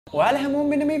ඔයාලා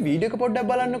හැමෝම මෙන්න මේ වීඩියෝ එක පොඩ්ඩක්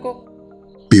බලන්නකෝ.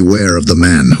 Beware of the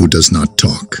man who does not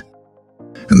talk,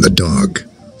 and the dog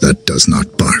that does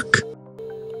not bark.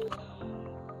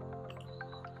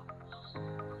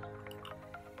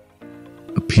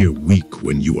 Appear weak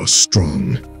when you are strong,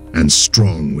 and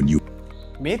strong when you...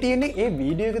 මේ තියෙන්නේ ඒ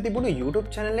වීඩියෝ එක තිබුණු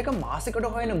YouTube channel එක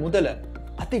මාසෙකට හොයන මුදල.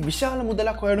 අති විශාල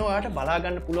මුදලක් හොයනවා ඔයාලට බලා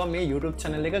ගන්න පුළුවන් මේ YouTube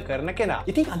channel එක කරන කෙනා.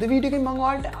 ඉතින් අද වීඩියෝ එකෙන් මම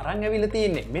ඔයාලට අරන් ඇවිල්ලා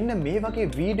තියෙන්නේ මෙන්න මේ වගේ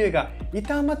වීඩියෝ එකක්.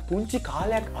 ඊටමත් පුංචි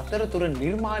කාලයක් අතරතුර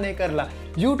නිර්මාණය කරලා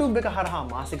YouTube එක හරහා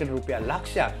මාසෙකට රුපියල්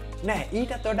ලක්ෂයක් නෑ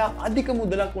ඊටත් වඩා අධික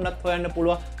මුදලක් වුණත් හොයන්න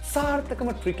පුළුවන් සාර්ථකම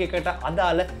ට්‍රික් එකට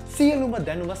අදාළ සියලුම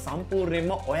දැනුම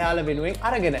සම්පූර්ණයෙන්ම ඔයාලා වෙනුවෙන්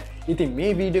අරගෙන. ඉතින්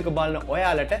මේ වීඩියෝ එක බලන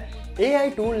ඔයාලට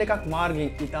AI tool එකක් මාර්ගයෙන්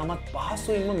ඊටමත්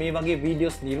පහසුවෙන්ම මේ වගේ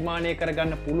වීඩියෝස් නිර්මාණය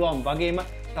කරගන්න පුළුවන් වගේම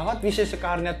තවත් විශේෂ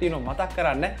කාරණයක් තියෙනවා මතක්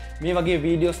කරන්න මේ වගේ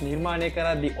වීඩියෝස් නිර්මාණය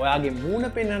කරද්දී ඔයාගේ මූණ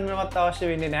පෙන්වන්නවත් අවශ්‍ය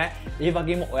වෙන්නේ නැහැ ඒ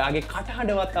වගේම ඔයාගේ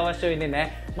කටහඬවත් අවශ්‍ය වෙන්නේ නැහැ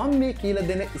මම මේ කියලා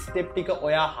දෙන ස්ටෙප් ටික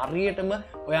ඔයා හරියටම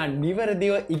ඔයා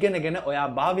නිවැරදිව ඉගෙනගෙන ඔයා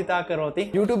භාවිතා කරොත්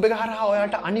YouTube එක හරහා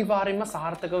ඔයාට අනිවාර්යයෙන්ම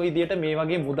සාර්ථක විදියට මේ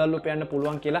වගේ මුදල් උපයන්න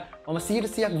පුළුවන් කියලා මම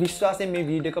 100% විශ්වාසයෙන් මේ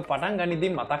වීඩියෝ එක පටන්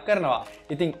ගනිද්දී මතක් කරනවා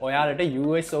ඉතින් ඔයාලට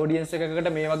US audience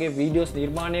එකකට මේ වගේ වීඩියෝස්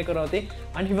නිර්මාණය කරොත්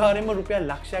අනිවාර්යයෙන්ම රුපියල්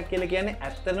ලක්ෂයක් කියලා කියන්නේ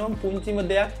ඇත්තටම පුංචිම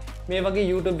දෙයක් මේ වගේ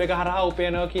YouTube එක හරහා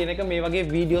උපයනවා කියන එක මේ වගේ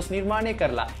වීඩියෝස් නිර්මාණය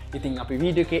කරලා. ඉතින් අපි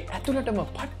වීඩියෝ එකේ ඇතුළටම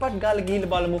පට් ගාලා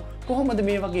ගිහිල්ලා බලමු කොහොමද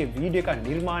මේ වගේ වීඩියෝ එකක්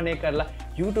නිර්මාණය කරලා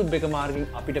YouTube එක මාර්ගයෙන්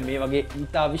අපිට මේ වගේ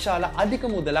ඊටා විශාල අධික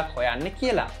මුදලක් හොයන්න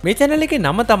කියලා. මේ channel එකේ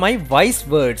නම තමයි Wise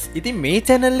Words. ඉතින් මේ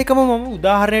channel එකම මම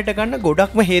උදාහරණයට ගන්න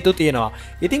ගොඩක්ම හේතු තියෙනවා.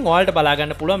 ඉතින් ඔයාලට බලා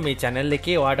ගන්න පුළුවන් මේ channel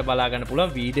එකේ ඔයාලට බලා ගන්න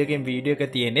පුළුවන් වීඩියෝ එකෙන් වීඩියෝ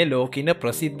එක තියෙන්නේ ලෝකින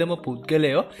ප්‍රසිද්ධම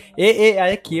පුද්ගලයෝ ඒ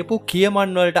අය කියපු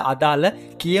කියමන් වලට අදාළ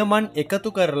කියමන්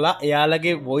එකතු කරලා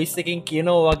එයාලගේ වොයිස් එකෙන්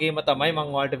කියනවා වගේම තමයි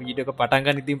මම ඔයාලට වීඩියෝ එක පටන්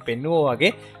ගන්න ඉතින් පෙන්නුවා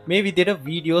වගේ මේ විදිහට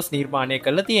වීඩියෝස් නිර්මාණය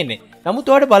කරලා තියෙන්නේ.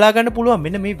 නමුත් ඔයාලට බලා ගන්න පුළුවන්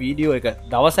මෙන්න මේ වීඩියෝ එක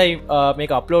දවසයි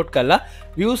මේක අප්ලෝඩ් කරලා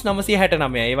views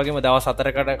 969. ඒ වගේම දවස්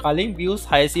 4කට කලින් views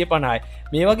 650යි.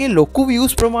 මේ වගේ ලොකු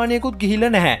views ප්‍රමාණයකුත්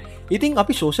ගිහිල්ලා නැහැ. ඉතින්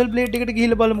අපි social blade එකට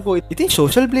ගිහිල්ලා බලමුකෝ. ඉතින්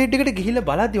social blade එකට ගිහිල්ලා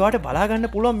බලද්දී ඔයාලට බලා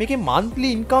ගන්න පුළුවන් මේකේ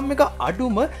monthly income එක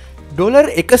අඩුම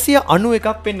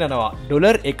 $191ක් පෙන්නනවා.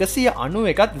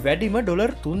 $191ත් වැඩිම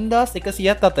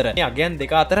 $3100ත් අතර. මේ අගයන්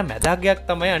දෙක අතර මැදගයක්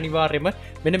තමයි අනිවාර්යයෙන්ම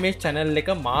මෙන්න මේ channel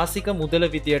එක මාසික මුදල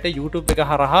විදියට YouTube එක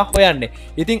හරහා හොයන්නේ.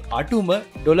 ඉතින් අඩුම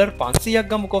 $500ක්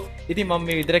ගමුකෝ. ඉතින් මම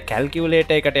මේ විදිහට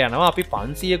calculator එකට යනවා. අපි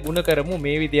 500 ගුණ කරමු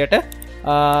මේ විදියට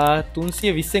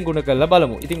 320 ගුණ කරලා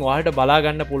බලමු. ඉතින් ඔයාලට බලා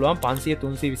ගන්න පුළුවන් 500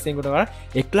 320 ගුණ කරලා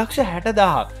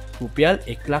 1,60,000ක් රුපියල්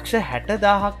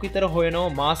 1,60,000ක් විතර හොයනවා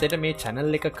මාසෙට මේ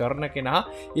channel එක කරන කෙනා.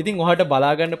 ඉතින් ඔයාලට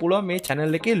බලා ගන්න පුළුවන් මේ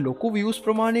channel එකේ ලොකු views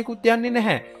ප්‍රමාණයකුත් යන්නේ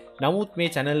නැහැ. නමුත් මේ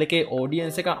channel එකේ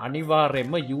audience එක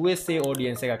අනිවාර්යයෙන්ම USA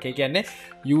audience එකක්. ඒ කියන්නේ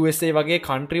USA වගේ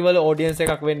country වල audience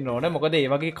එකක් වෙන්න ඕන. මොකද ඒ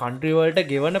වගේ country වලට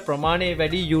ගෙවන ප්‍රමාණය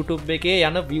වැඩි YouTube එකේ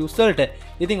යන views වලට.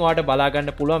 ඉතින් ඔයාලට බලා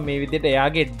ගන්න පුළුවන් මේ විදිහට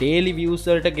එයාගේ daily views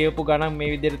වලට ගෙවපු ගණන්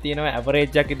මේ විදිහට තියෙනවා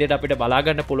average එකක් විදිහට අපිට බලා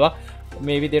ගන්න පුළුවන්.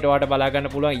 මේ විදිහට ඔයාලට බලා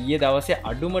ගන්න පුළුවන් ඊයේ දවසේ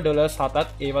අඩුම $7ත්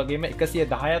ඒ වගේම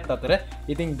 110ත් අතර.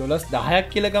 ඉතින් $10ක්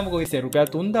කියලා ගමුකෝ ඉතින් රුපියල්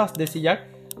 3200ක්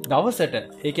දවසට.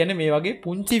 ඒ කියන්නේ මේ වගේ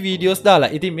පුංචි වීඩියෝස් දාලා.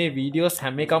 ඉතින් මේ වීඩියෝස්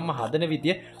හැම එකක්ම හදන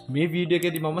විදිය මේ වීඩියෝ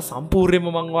එකේදී මම සම්පූර්ණයෙන්ම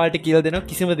මම ඔයාලට කියලා දෙනවා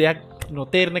කිසිම දෙයක්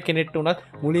නොතේරෙන කෙනෙක්ට උනත්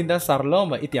මුලින් ඉඳන්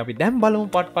සරලවම. ඉතින් අපි දැන් බලමු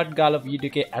පට් ගාලා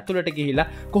වීඩියෝ එකේ ඇතුළට ගිහිලා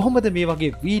කොහොමද මේ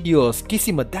වගේ වීඩියෝස්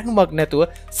කිසිම දැනුමක් නැතුව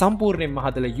සම්පූර්ණයෙන්ම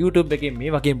හදලා YouTube එකේ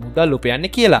මේ වගේ මුදල්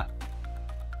උපයන්නේ කියලා.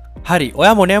 හරි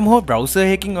ඔයා මොනෑම හෝ බ්‍රවුසර්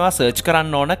එකකින් ඔයා සර්ච්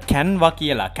කරන්න ඕන Canva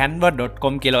කියලා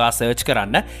canva.com කියලා ඔයා සර්ච්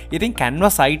කරන්න. ඉතින් Canva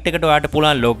site එකට ඔයාට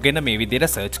පුළුවන් log වෙන්න මේ විදිහට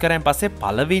සර්ච් කරාන් පස්සේ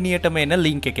පළවෙනියටම එන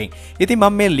link එකෙන්. ඉතින්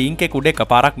මම මේ link එක උඩ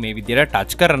එකපාරක් මේ විදිහට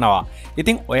touch කරනවා.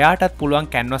 ඉතින් ඔයාටත්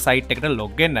පුළුවන් Canva site එකට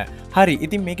log වෙන්න. හරි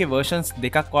ඉතින් මේකේ versions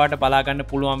දෙකක් ඔයාට බලා ගන්න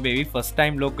පුළුවන් වේවි. first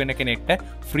time log වෙන කෙනෙක්ට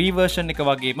free version එක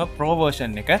වගේම pro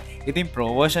version එක. ඉතින් pro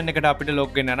version එකට අපිට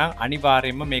log වෙන්න නම්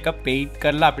අනිවාර්යයෙන්ම මේක paid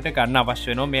කරලා අපිට ගන්න අවශ්‍ය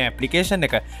වෙනවා මේ application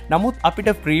එක. නමුත් අපිට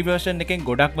free version එකෙන්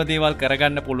ගොඩක්ම දේවල්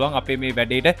කරගන්න පුළුවන් අපේ මේ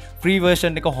වැඩේට free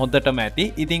version එක හොඳටම ඇති.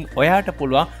 ඉතින් ඔයාට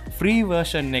පුළුවන් free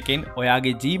version එකෙන්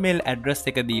ඔයාගේ Gmail address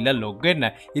එක දීලා log වෙන්න.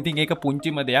 ඉතින් ඒක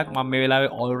පුංචිම දෙයක්. මම මේ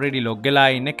වෙලාවේ already log වෙලා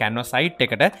ඉන්නේ Canva site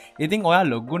එකට. ඉතින් ඔයා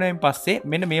log වුණායින් පස්සේ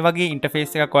මෙන්න මේ වගේ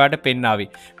interface එකක් ඔයාට පෙන්නාවි.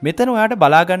 මෙතන ඔයාට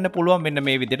බලා ගන්න පුළුවන් මෙන්න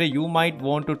මේ විදිහට you might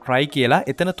want to try කියලා.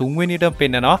 එතන තුන්වෙනියටම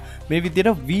පෙන්නනවා මේ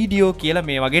විදිහට video කියලා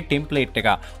මේ වගේ template එක.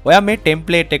 ඔයා මේ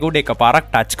template එක උඩ එකපාරක්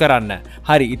touch කරන්න.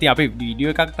 හරි ඉතින් අපි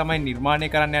වීඩියෝ එකක් තමයි නිර්මාණය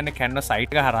කරන්න යන්නේ Canva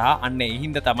site එක හරහා. අන්න ඒ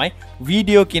හින්දා තමයි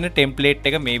වීඩියෝ කියන template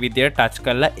එක මේ විදිහට touch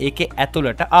කරලා ඒ ඒකේ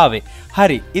ඇතුළට ආවේ.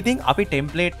 හරි. ඉතින් අපි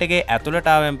ටෙම්ප්ලේට් එකේ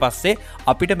ඇතුළට ආවෙන් පස්සේ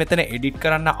අපිට මෙතන එඩිට්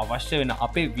කරන්න අවශ්‍ය වෙන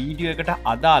අපේ වීඩියෝ එකට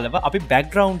අදාළව අපි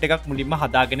බෑග්ග්‍රවුන්ඩ් එකක් මුලින්ම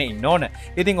හදාගෙන ඉන්න ඕන.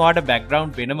 ඉතින් ඔයාලට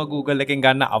බෑග්ග්‍රවුන්ඩ් වෙනම Google එකෙන්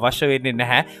ගන්න අවශ්‍ය වෙන්නේ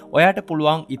නැහැ. ඔයාට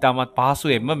පුළුවන් ඉතාමත්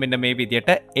පහසුවෙන්ම මෙන්න මේ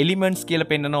විදියට එලිමන්ට්ස්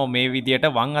කියලා පෙන්නනවා මේ විදියට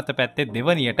වම් අත පැත්තේ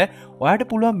දෙවනියට ඔයාට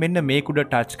පුළුවන් මෙන්න මේක උඩ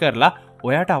ටච් කරලා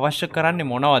ඔයාට අවශ්‍ය කරන්නේ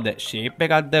මොනවද? ෂේප්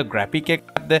එකක්ද, ග්‍රැෆික්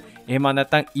එකක්ද, එහෙම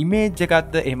නැත්නම් ඉමේජ්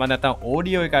එකක්ද, එහෙම නැත්නම්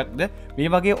ඔඩියෝ එකක්ද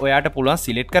මේ වගේ ඔයාට පුළුවන්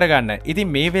සිලෙක්ට් කරගන්න.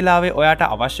 ඉතින් මේ වෙලාවේ ඔයාට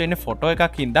අවශ්‍ය වෙන්නේ ෆොටෝ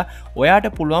එකක් හින්දා ඔයාට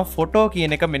පුළුවන් ෆොටෝ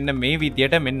කියන එක මෙන්න මේ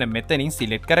විදියට මෙන්න මෙතනින්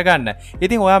සිලෙක්ට් කරගන්න.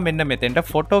 ඉතින් ඔයා මෙන්න මෙතෙන්ට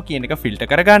ෆොටෝ කියන එක ෆිල්ටර්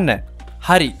කරගන්න.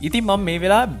 හරි. ඉතින් මම මේ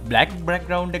වෙලාව black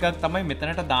background එකක් තමයි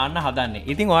මෙතනට දාන්න හදන්නේ.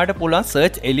 ඉතින් ඔයාලට පුළුවන්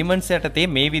search elements යටතේ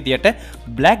මේ විදියට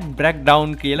black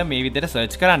background කියලා මේ විදියට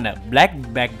search කරන්න. black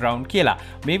background කියලා.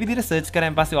 මේ විදියට search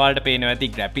කරාන් පස්සේ ඔයාලට පේනවා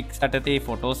ඇති graphics යටතේ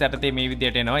photos යටතේ මේ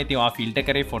විදියට එනවා. ඉතින් ඔයා filter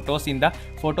කරේ photos ඉඳලා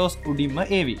photos උඩින්ම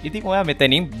ඒවි. ඉතින් ඔයා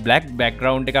මෙතනින් black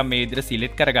background එකක් මේ විදියට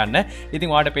select කරගන්න. ඉතින්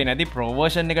ඔයාලට පේනවා ඇති pro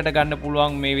version එකට ගන්න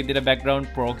පුළුවන් මේ විදියට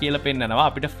background pro කියලා පෙන්නනවා.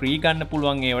 අපිට free ගන්න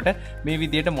පුළුවන් ඒවට මේ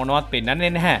විදියට මොනවත්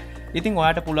පෙන්නන්නේ නැහැ. ඉතින්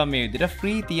ඔයාට පුළුවන් මේ විදිහට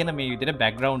ෆ්‍රී තියෙන මේ විදිහට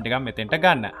බෑග්ග්‍රවුන්ඩ් එකක් මෙතෙන්ට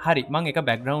ගන්න. හරි. මම එක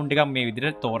බෑග්ග්‍රවුන්ඩ් එකක් මේ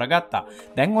විදිහට තෝරගත්තා.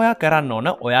 දැන් ඔයා කරන්න ඕන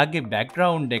ඔයාගේ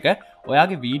බෑග්ග්‍රවුන්ඩ් එක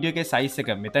ඔයාගේ වීඩියෝ එකේ සයිස්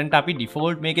එක මෙතනට අපි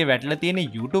ඩිෆෝල්ට් මේකේ වැටලා තියෙන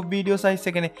YouTube වීඩියෝ සයිස්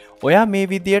එකනේ. ඔයා මේ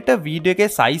විදිහට වීඩියෝ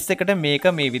එකේ සයිස් එකට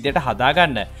මේක මේ විදිහට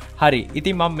හදාගන්න. හරි.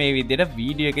 ඉතින් මම මේ විදිහට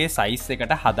වීඩියෝ එකේ සයිස්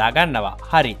එකට හදාගන්නවා.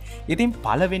 හරි. ඉතින්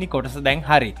පළවෙනි කොටස දැන්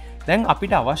හරි. දැන්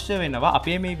අපිට අවශ්‍ය වෙනවා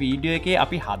අපේ මේ වීඩියෝ එකේ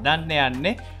අපි හදන්න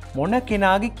යන්නේ මොන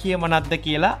කෙනාගේ කියමනක්ද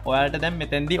කියලා ඔයාලට දැන්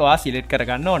මෙතෙන්දී ඔයා සිලෙක්ට්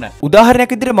කරගන්න ඕන.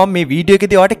 උදාහරණයක් විදිහට මම මේ වීඩියෝ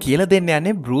එකේදී ඔයාලට කියලා දෙන්න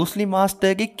යන්නේ බෲස් ලී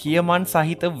මාස්ටර්ගේ කියමන්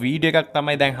සහිත වීඩියෝ එකක්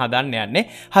තමයි දැන් හදන්න යන්නේ.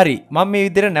 හරි. මම මේ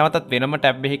විදිහට නැවතත් වෙනම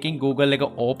ටැබ් එකකින් Google එක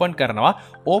ඕපන් කරනවා.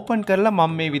 ඕපන් කරලා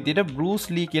මම මේ විදිහට බෲස්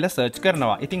ලී කියලා සර්ච්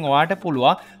කරනවා. ඉතින් ඔයාට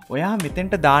පුළුවන් ඔයා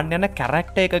මෙතෙන්ට දාන්න යන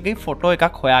කැරක්ටර් එකගේ ෆොටෝ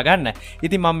එකක් හොයාගන්න.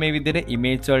 ඉතින් මම මේ විදිහට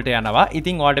ඉමේජ් වලට යනවා.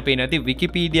 ඉතින් ඔයාලට පේනවා ඉතින්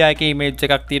විකිපීඩියා එකේ ඉමේජ්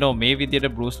එකක් තියෙනවා මේ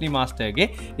විදිහට බෲස් ලී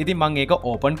මාස්ටර්ගේ. ඉතින් මම ඒක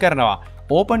ඕපන් කරනවා.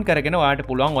 ඕපන් කරගෙන ඔයාට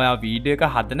පුළුවන් ඔයා වීඩියෝ එක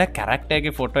හදන කැරක්ටර්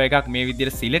එකේ ෆොටෝ එකක් මේ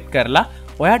විදිහට සිලෙක්ට් කරලා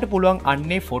ඔයාට පුළුවන්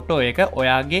අන්නේ ෆොටෝ එක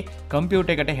ඔයාගේ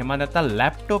කම්පියුටර් එකට එහෙම නැත්නම්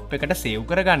ලැප්ටොප් එකට සේව්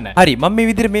කරගන්න. හරි. මම මේ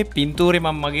විදිහට මේ පින්තූරේ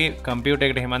මම මගේ කම්පියුටර්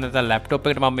එකට එහෙම නැත්නම් ලැප්ටොප්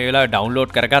එකට මම මේ වෙලාවේ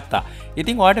ඩවුන්ලෝඩ් කරගත්තා.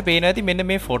 ඉතින් ඔයාට පේනවා ඇති මෙන්න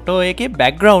මේ ෆොටෝ එකේ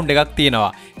බෑග්ග්‍රවුන්ඩ් එකක්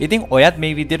තියෙනවා. ඉතින් ඔයත්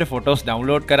මේ විදිහට ෆොටෝස්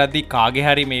ඩවුන්ලෝඩ් කරද්දී කාගේ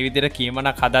හරි මේ විදිහට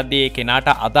කියමනක් හදද්දී ඒ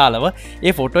කෙනාට අදාළව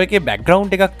ඒ ෆොටෝ එකේ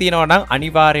බෑග්ග්‍රවුන්ඩ් එකක් තියෙනවා නම්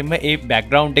අනිවාර්යයෙන්ම ඒ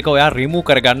බෑග්ග්‍රවුන්ඩ් එක ඔයා රිමූව්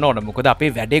කරගන්න ඕන. මොකද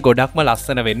අපේ වැඩේ ගොඩක්ම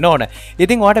ලස්සන වෙන්න ඕන.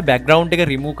 ඉතින් ඔයාට බෑග්ග්‍රවුන්ඩ් එක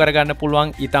රිමූව් කරගන්න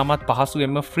පුළුවන් ඉතාමත්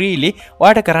පහසුවෙන්ම ෆ්‍රීලි.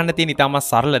 ඔයාට කරන්න තියෙන ඉතාමත්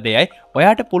සරල දෙයයි.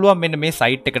 ඔයාට පුළුවන් මෙන්න මේ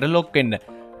සයිට් එකට ලොග් වෙන්න.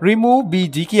 remove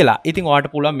bg කියලා. ඉතින්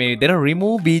ඔයාට පුළුවන් මේ විදිහට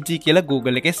remove bg කියලා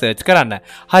Google එකේ search කරන්න.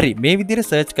 හරි. මේ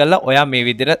විදිහට search කරලා ඔයා මේ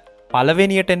විදිහට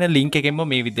පළවෙනියට එන ලින්ක් එකෙන්ම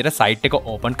මේ විදිහට site එක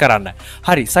open කරන්න.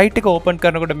 හරි. site එක open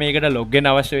කරනකොට මේකට log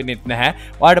වෙන්න අවශ්‍ය වෙන්නේ නැහැ.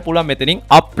 ඔයාලට පුළුවන් මෙතනින්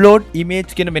upload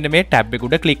image කියන මෙන්න මේ tab එක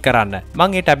උඩ click කරන්න. මම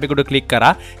මේ tab එක උඩ click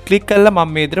කරා. click කළා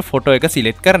මම මේ විදිහට photo එක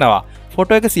select කරනවා.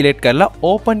 ෆොටෝ එක සිලෙක්ට් කරලා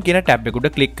ඕපන් කියන ටැබ් එක උඩ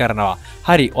ක්ලික් කරනවා.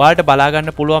 හරි. ඔයාලට බලා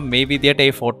ගන්න පුළුවන් මේ විදිහට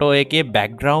මේ ෆොටෝ එකේ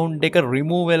බෑග්ග්‍රවුන්ඩ් එක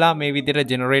රිමූව් වෙලා මේ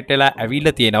විදිහට ජෙනරේට් වෙලා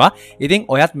ඇවිල්ලා තියෙනවා. ඉතින්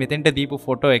ඔයත් මෙතෙන්ට දීපු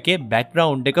ෆොටෝ එකේ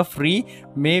බෑග්ග්‍රවුන්ඩ් එක ෆ්‍රී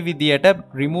මේ විදිහට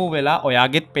රිමූව් වෙලා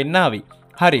ඔයාගෙත් පෙන්නාවි.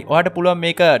 හරි. ඔයාට පුළුවන්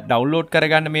මේක ඩවුන්ලෝඩ්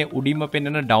කරගන්න මේ උඩින්ම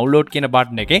පෙන්වන ඩවුන්ලෝඩ් කියන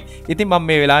බටන් එකේ. ඉතින් මම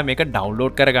මේ වෙලාවේ මේක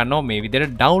ඩවුන්ලෝඩ් කරගන්නවා මේ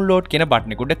විදිහට ඩවුන්ලෝඩ් කියන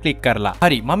බටන් එක උඩ ක්ලික් කරලා.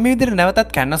 හරි. මම මේ විදිහට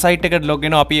නැවතත් Canva site එකට log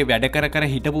වෙනවා අපි වැඩ කර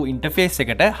හිටපු ඉන්ටර්ෆේස්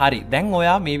එකට. හරි. දැන්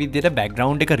ඔයා මේ විදිහට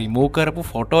බෑග්ග්‍රවුන්ඩ් එක රිමූව් කරපු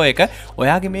ෆොටෝ එක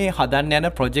ඔයාගේ මේ හදන්න යන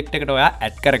ප්‍රොජෙක්ට් එකට ඔයා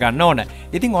ඇඩ් කරගන්න ඕන.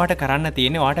 ඉතින් ඔයාට කරන්න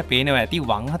තියෙන්නේ ඔයාට පේනවා ඇති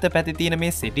වම් අත පැත්තේ තියෙන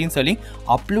මේ settings වලින්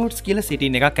uploads කියලා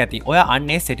setting එකක් ඇති. ඔයා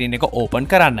අන්නේ setting එක open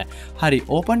කරන්න. හරි.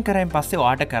 open කරාන් පස්සේ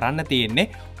ඔයාට කරන්න තියෙන්නේ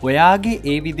ඔයාගේ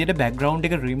ඒ විදිහට බෑග්ග්‍රවුන්ඩ්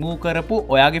එක රිමූව් කරපු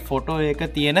ඔයාගේ ෆොටෝ එක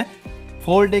තියෙන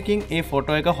ෆෝල්ඩර් එකකින් ඒ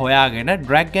ෆොටෝ එක හොයාගෙන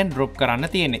drag and drop කරන්න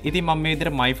තියෙන්නේ. ඉතින් මම මේ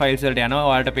විදිහට my files වලට යනවා.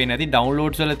 ඔයාලට පේන ඇති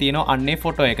downloads වල තියෙනවා අන්නේ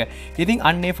ෆොටෝ එක. ඉතින්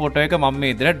අන්නේ ෆොටෝ එක මම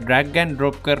මේ විදිහට drag and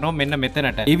drop කරනවා මෙන්න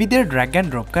මෙතනට. මේ විදිහට drag and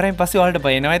drop කරාන් පස්සේ ඔයාලට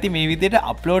පේනවා ඇති මේ විදිහට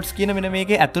uploads කියන මෙන්න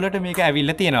මේකේ ඇතුළට මේක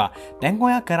ඇවිල්ලා තියෙනවා. දැන්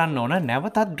ඔයා කරන්න ඕන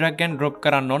නැවතත් drag and drop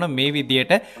කරන්න ඕන මේ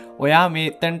විදිහට ඔයා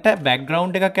මෙතනට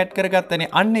බෑග්ග්‍රවුන්ඩ් එකක් ඇඩ්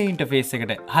කරගත්තනේ අන්නේ ඉන්ටර්ෆේස්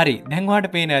එකට. හරි. දැන්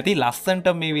ඔයාලට පේනවා ඇති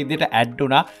ලස්සන්ට මේ විදිහට ඇඩ්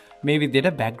වුණා. මේ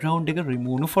විදිහට බෑග්ග්‍රවුන්ඩ් එක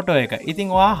රිමූව් ෆොටෝ එක.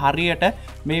 ඉතින් ඔයා හරියට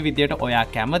මේ විදිහට ඔයා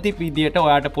කැමති විදිහට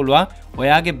ඔයාට පුළුවන්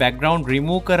ඔයාගේ බෑග්ග්‍රවුන්ඩ්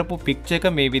රිමූව් කරපු පික්චර් එක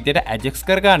මේ විදිහට ඇඩ්ජස්ට්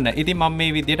කරගන්න. ඉතින් මම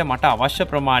මේ විදිහට මට අවශ්‍ය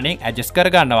ප්‍රමාණයෙන් ඇඩ්ජස්ට්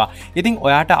කරගන්නවා. ඉතින්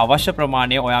ඔයාට අවශ්‍ය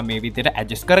ප්‍රමාණය ඔයා මේ විදිහට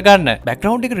ඇඩ්ජස්ට් කරගන්න.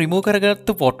 බෑග්ග්‍රවුන්ඩ් එක රිමූව්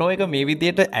කරගත්තු ෆොටෝ එක මේ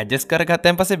විදිහට ඇඩ්ජස්ට්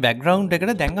කරගත්තන් පස්සේ බෑග්ග්‍රවුන්ඩ්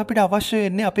එකට දැන් අපිට අවශ්‍ය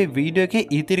වෙන්නේ අපේ වීඩියෝ එකේ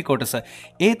ඊතිරි කොටස.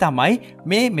 ඒ තමයි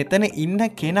මේ මෙතන ඉන්න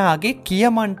කෙනාගේ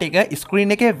කියමන්ට් එක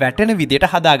ස්ක්‍රීන් එකේ වැටෙන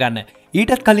විදිහට හදාගන්න.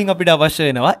 ඊටත් කලින් අපිට අවශ්‍ය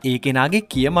වෙනවා ඒ කෙනාගේ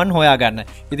කියමන් හොයාගන්න.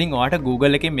 ඉතින් ඔයාට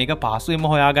Google එකේ මේක පහසුවෙන්ම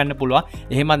හොයාගන්න පුළුවන්.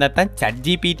 එහෙම නැත්නම්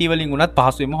ChatGPT වලින් උනත්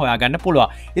පහසුවෙන්ම හොයාගන්න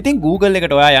පුළුවන්. ඉතින් Google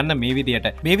එකට ඔයා යන්න මේ විදියට.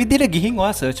 මේ විදියට ගිහින්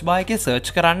ඔයා search bar එකේ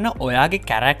search කරන්න ඔයාගේ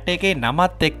character එකේ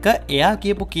නමත් එක්ක එයා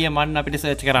කියපු කියමන් අපිට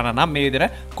search කරන්න නම් මේ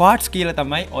විදියට Quates කියලා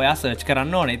තමයි ඔයා search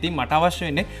කරන්න ඕනේ. ඉතින් මට අවශ්‍ය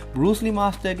වෙන්නේ Bruce Lee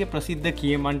masterගේ ප්‍රසිද්ධ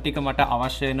කියමන් ටික මට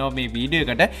අවශ්‍ය වෙනවා මේ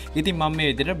වීඩියෝ එකට. ඉතින් මම මේ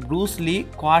විදියට Bruce Lee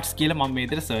Quates කියලා මම මේ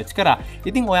විදියට search කරා.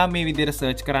 ඉතින් ඔයා මේ විදියට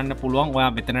search කරන්න පුළුවන්.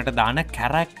 ඔයා මෙතනට දාන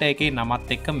character එකේ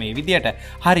නමත් එක්ක මේ විදියට.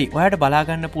 හරි. ඔයාට බලා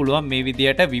ගන්න පුළුවන් මේ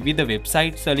විදියට විවිධ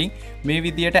websites වලින් මේ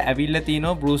විදියට ඇවිල්ලා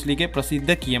තිනවා Bruce Lee ගේ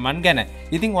ප්‍රසිද්ධ කියමන් ගැන.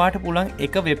 ඉතින් ඔයාට පුළුවන්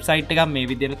එක website එකක් මේ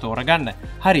විදියට තෝරගන්න.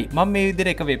 හරි. මම මේ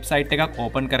විදියට එක website එකක්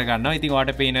open කරගන්නවා. ඉතින්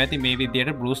ඔයාට පේනවා ඇති මේ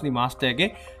විදියට Bruce Lee masterගේ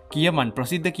කියමන්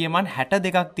ප්‍රසිද්ධ කියමන්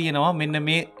 62ක් තියෙනවා. මෙන්න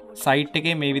මේ සයිට්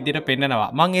එකේ මේ විදිහට පෙන්නනවා.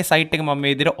 මම ඒ සයිට් එක මම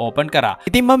මේ විදිහට ඕපන් කරා.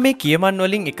 ඉතින් මම මේ කියමන්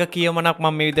වලින් එක කියමනක්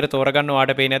මම මේ විදිහට තෝරගන්න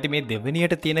ඔයාලට පේන්නේ නැති මේ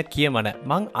දෙවෙනියට තියෙන කියමන.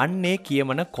 මම අන්නේ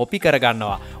කියමන කොපි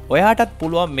කරගන්නවා. ඔයාටත්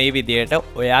පුළුවන් මේ විදිහට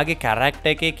ඔයාගේ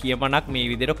කැරක්ටර් එකේ කියමනක් මේ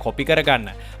විදිහට කොපි කරගන්න.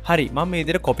 හරි මම මේ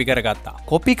විදිහට කොපි කරගත්තා.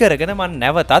 කොපි කරගෙන මම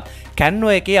නැවතත්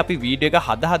Canva එකේ අපි වීඩියෝ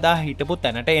එක හදා හිටපු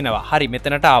තැනට එනවා. හරි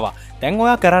මෙතනට ආවා. දැන්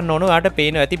ඔයා කරන්න ඕන ඔයාට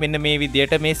පේනවා ඇති මෙන්න මේ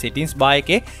විදිහට මේ settings bar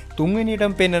එකේ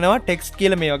තුන්වෙනියටම පෙන්නනවා text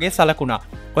කියලා මේ වගේ සලකුණා.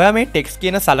 ඔයා මේ text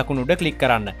කියන සලකුණ උඩ ක්ලික්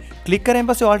කරන්න. ක්ලික් කරෙන්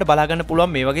පස්සේ ඔයාලට බලා ගන්න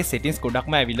පුළුවන් මේ වගේ settings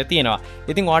ගොඩක්ම ඇවිල්ලා තියෙනවා.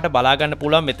 ඉතින් ඔයාට බලා ගන්න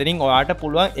පුළුවන් මෙතනින් ඔයාට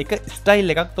පුළුවන් එක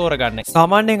style එකක් තෝරගන්න.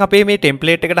 සාමාන්‍යයෙන් අපේ මේ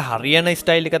template එකට හරියන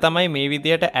style එක තමයි මේ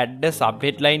විදියට add sub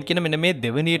headline කියන මෙන්න මේ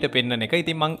දෙවෙනියට පෙන්නන එක.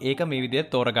 ඉතින් මම ඒක මේ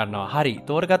විදියට තෝරගන්නවා. හරි.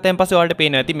 තෝරගත්තෙන් පස්සේ ඔයාලට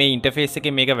පේනවා ඇති මේ interface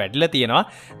එකේ මේක වැඩිලා තියෙනවා.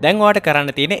 දැන් ඔයාට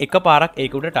කරන්න තියෙන්නේ එකපාරක්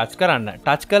ඒක උඩ touch කරන්න.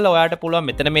 touch කරලා ඔයාට පුළුවන්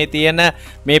මෙතන මේ තියෙන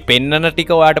මේ පෙන්නන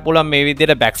ටික ඔයාට පුළුවන් මේ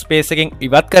විදියට backspace එකෙන්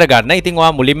ඉවත් කරගන්න. ඉතින්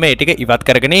ඔයා මුලින්ම ඒ ටික ඉවත්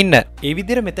කරගෙන ඉන්න. ඒ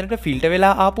විදිහට මෙතනට ෆිල්ටර්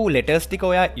වෙලා ආපු letters ටික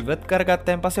ඔයා ඉවත්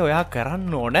කරගත්තන් පස්සේ ඔයා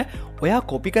කරන්න ඕන ඔයා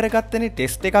කොපි කරගත්තනේ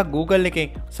ටෙස්ට් එකක් Google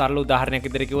එකෙන්. සරල උදාහරණයක්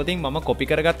විදිහට කිව්වොත් මම කොපි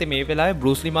කරගත්තේ මේ වෙලාවේ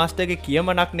Bruce Lee masterගේ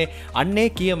කියමනක්නේ. අන්නේ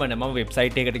කියමන මම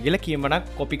වෙබ්සයිට් එකකට ගිහලා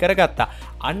කියමනක් කොපි කරගත්තා.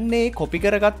 අන්නේ කොපි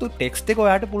කරගත්තු ටෙක්ස්ට් එක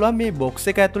ඔයාට පුළුවන් මේ box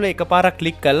එක ඇතුලේ එකපාරක්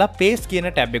ක්ලික් කරලා paste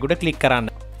කියන ටැබ් එකට ක්ලික් කරන්න.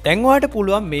 දැන් ඔයාට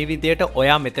පුළුවන් මේ විදියට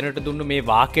ඔයා මෙතනට දුන්නු මේ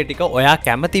වාක්‍ය ටික ඔයා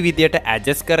කැමති විදියට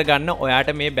ඇඩ්ජස්ට් කරගන්න. ඔයාට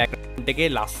මේ බෑග්ග්‍රවුන්ඩ් එකේ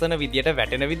ලස්සන විදියට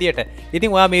වැටෙන විදියට.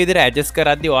 ඉතින් ඔයා මේ විදියට ඇඩ්ජස්ට්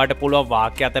කරද්දී ඔයාට පුළුවන්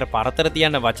වාක්‍ය අතර පරතර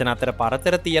තියන්න, වචන අතර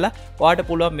පරතර තියලා ඔයාට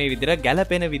පුළුවන් මේ විදියට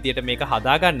ගැළපෙන විදියට මේක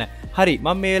හදාගන්න. හරි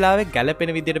මම මේ වෙලාවේ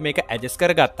ගැළපෙන විදියට මේක ඇඩ්ජස්ට්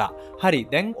කරගත්තා. හරි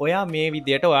දැන් ඔයා මේ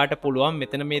විදියට ඔයාට පුළුවන්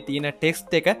මෙතන මේ තියෙන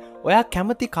ටෙක්ස්ට් එක ඔයා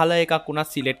කැමති කලර් එකක් උනත්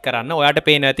සිලෙක්ට් කරන්න. ඔයාට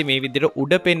පේනවා ඇති මේ විදියට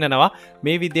උඩ පෙන්නනවා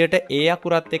මේ විදියට ඒ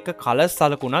අකුරත් එක්ක කලර්ස්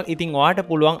සලකුණක්. ඉතින් ඔයාට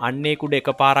පුළුවන් අන්නේ කුඩ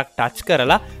එකපාරක් ටච්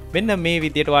කරලා මෙන්න මේ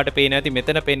විදියට ඔයාට පේනවා ඇති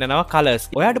මෙතන පෙන්නනවා කලර්ස්.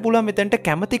 ඔයාට පුළුවන් මෙතනට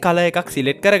කැමති කලර් එකක්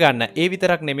සිලෙක්ට් කරගන්න. ඒ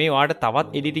විතරක් නෙමෙයි ඔයාට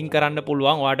තවත් එඩිටින් කරන්න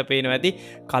පුළුවන්. ඔයාට පේනවා ඇති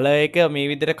කලර් එක මේ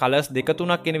විදියට කලර්ස් දෙක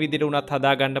තුනක් එන විදියට උනත්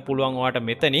හදා ගන්න පුළුවන් ඔයාට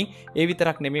මෙතනින්. ඒ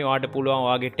විතරක් නෙමෙයි ඔයාට පුළුවන්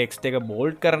ඔයාගේ ටෙක්ස්ට් එක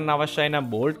බෝල්ඩ් කරන්න අවශ්‍යයි නම්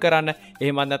බෝල්ඩ් කරන්න.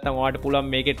 එහෙම නැත්නම් ඔයාට පුළුවන්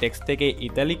මේකේ ටෙක්ස්ට් එකේ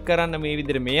ඉටලික් කරන්න මේ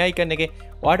විදියට මේ අයිකන් එකේ.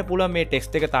 ඔයාට පුළුවන් මේ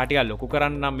ටෙක්ස්ට් එක තා ටිකක් ලොකු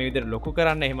කරන්න නම් මේ විදියට ලොකු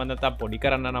කරන්න. එහෙම නැත්නම් පොඩි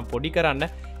කරන්න නම් පොඩි කරන්න.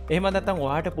 එහෙම නැත්නම්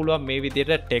ඔයාට පුළුවන් මේ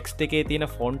විදියට ටෙක්ස්ට් එකේ තියෙන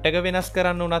ෆොන්ට් එක වෙනස්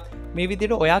කරන්න උනත් මේ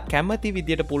විදියට ඔයා කැමති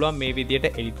විදියට පුළුවන් මේ විදියට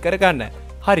එඩිට් කරගන්න.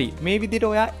 හරි මේ විදියට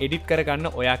ඔයා එඩිට්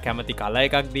කරගන්න. ඔයා කැමති කලර්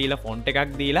එකක් දීලා ෆොන්ට්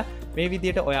එකක් දීලා මේ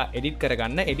විදියට ඔයා එඩිට්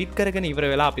කරගන්න. එඩිට් කරගෙන ඉවර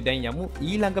වෙලා අපි දැන් යමු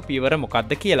ඊළඟ පියවර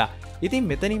මොකක්ද කියලා. ඉතින්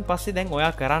මෙතනින් පස්සේ දැන්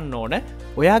ඔයා කරන්න ඕන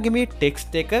ඔයාගේ මේ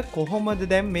ටෙක්ස්ට් එක කොහොමද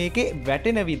දැන් මේකේ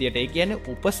වැටෙන විදියට, ඒ කියන්නේ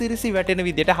උපසිරසි වැටෙන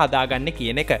විදියට හදාගන්න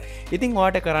කියන එක. ඉතින්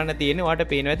ඔයාට කරන්න තියෙන්නේ ඔයාට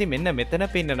පේනවා ඇති මෙන්න මෙතන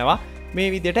පෙන්නනවා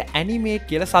මේ විදියට ඇනිමේට්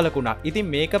කියලා සලකුණක්. ඉතින්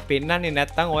මේක පෙන්වන්නේ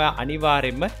නැත්නම් ඔයා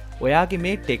අනිවාර්යයෙන්ම ඔයාගේ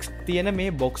මේ ටෙක්ස්ට් තියෙන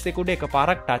මේ බොක්ස් එක උඩ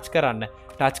එකපාරක් ටච් කරන්න.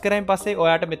 ටච් කරායින් පස්සේ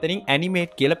ඔයාට මෙතනින්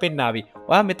ඇනිමේට් කියලා පෙන්නාවි.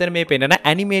 ඔයා මෙතන මේ පෙන්නන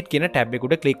ඇනිමේට් කියන ටැබ් එක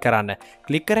උඩ ක්ලික් කරන්න.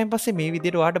 ක්ලික් කරායින් පස්සේ මේ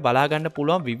විදියට ඔයාට බලා ගන්න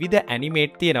පුළුවන් විවිධ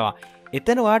ඇනිමේට් තියෙනවා.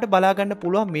 එතන ඔයාට බලා ගන්න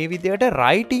පුළුවන් මේ විදියට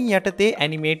රයිටින් යටතේ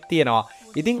ඇනිමේට් තියෙනවා.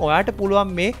 ඉතින් ඔයාට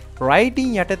පුළුවන් මේ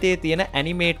රයිටින් යටතේ තියෙන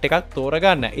ඇනිමේට් එකක්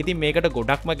තෝරගන්න. ඉතින් මේකට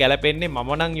ගොඩක්ම ගැලපෙන්නේ මම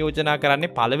නම් යෝජනා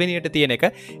කරන්නේ පළවෙනියට තියෙන එක.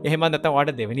 එහෙම නැත්නම්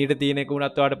ඔයාට දෙවෙනියට තියෙන එක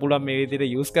උනත් ඔයාට පුළුවන් මේ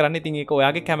විදිහට යූස් කරන්න. ඉතින් ඒක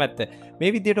ඔයාගේ කැමැත්ත.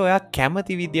 මේ විදිහට ඔයා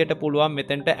කැමති විදිහට පුළුවන්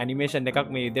මෙතනට ඇනිමේෂන්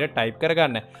එකක් මේ විදිහට ටයිප්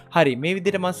කරගන්න. හරි මේ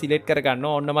විදිහට මම සිලෙක්ට්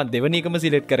කරගන්නවා. ඔන්න මම දෙවෙනි එකම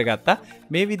සිලෙක්ට් කරගත්තා.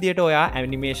 මේ විදිහට ඔයා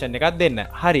ඇනිමේෂන් එකක් දෙන්න.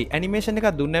 හරි ඇනිමේෂන්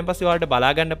එකක් දුන්නාන් පස්සේ ඔයාලට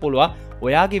බලා ගන්න පුළුවන්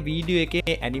ඔයාගේ වීඩියෝ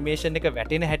එකේ ඇනිමේෂන් එක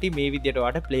වැටෙන හැටි මේ විදිහට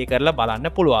ඔයාලට ප්ලේ කරලා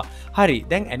බලන්න පුළුවන්. හරි.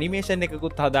 දැන් ඇනිමේෂන්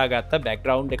එකකුත් හදාගත්තා,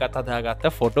 බෑග්ග්‍රවුන්ඩ් එකත්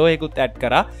හදාගත්තා, ෆොටෝ එකකුත් ඇඩ්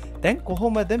කරා. දැන්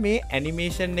කොහොමද මේ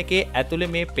ඇනිමේෂන් එකේ ඇතුලේ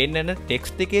මේ පෙන්නන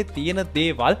ටෙක්ස්ට් එකේ තියෙන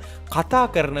දේවල් කතා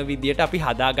කරන විදිහට අපි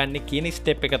හදාගන්නේ කියන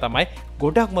ස්ටෙප් එක තමයි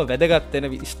ගොඩක්ම වැදගත් වෙන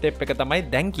ස්ටෙප් එක තමයි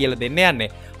දැන් කියලා දෙන්න යන්නේ.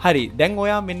 හරි. දැන්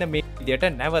ඔයා මෙන්න මේ විදිහට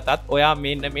නැවතත් ඔයා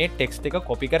මෙන්න මේ ටෙක්ස්ට් එක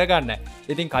කොපි කරගන්න.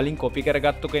 ඉතින් කලින් කොපි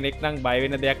කරගත්තු කෙනෙක් නම් බය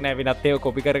වෙන දෙයක් නැහැ. වෙනත් ඒවා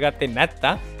කොපි කරගත්තේ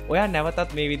නැත්තම් ඔයා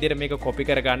නැවතත් මේ විදිහට මේක කොපි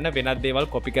කරගන්න, වෙනත් දේවල්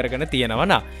කොපි කරගෙන තියෙනවා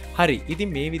නා. හරි.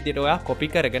 ඉතින් මේ විදිහට ඔයා කොපි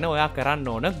කරගෙන ඔයා කරන්න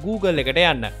ඕන Google එකට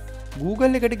යන්න.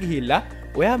 Google එකට ගිහිල්ලා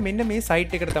ඔයා මෙන්න මේ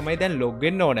සයිට් එකට තමයි දැන් ලොග්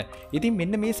වෙන්න ඕන. ඉතින්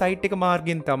මෙන්න මේ සයිට් එක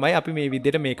මාර්ගෙන් තමයි අපි මේ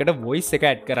විදිහට මේකට voice එක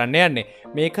ඇඩ් කරන්න යන්නේ.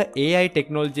 මේක AI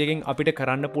ටෙක්නොලොජි එකෙන් අපිට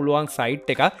කරන්න පුළුවන්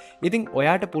සයිට් එකක්. ඉතින්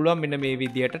ඔයාට පුළුවන් මෙන්න මේ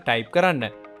විදිහට ටයිප්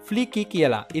කරන්න. Flicky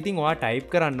කියලා. ඉතින් ඔයා ටයිප්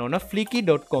කරන්න ඕන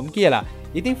flicky.com කියලා.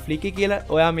 ඉතින් Flicky කියලා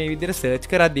ඔයා මේ විදිහට සර්ච්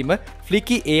කරද්දිම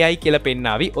Flicky AI කියලා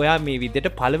පෙන්නාවි. ඔයා මේ විදිහට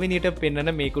පළවෙනියට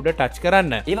පෙන්නන මේක උඩ ටච්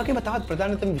කරන්න. ඒ වගේම තවත්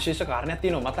ප්‍රධානතම විශේෂ කාරණයක්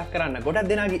තියෙනවා මතක් කරන්න. ගොඩක්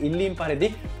දෙනාගේ ඉල්ලීම්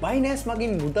පරිදි Binance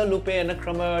මගින් මුදල් උපයන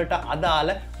ක්‍රමවලට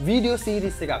අදාළ වීඩියෝ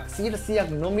සීරීස් එකක්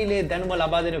 100%ක් නොමිලේ දැනුම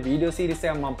ලබා දෙන වීඩියෝ සීරීස්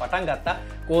එකක් මම පටන් ගත්තා.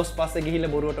 කෝස් පස්සේ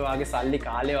ගිහිල්ලා බොරුවට ඔයාගේ සල්ලි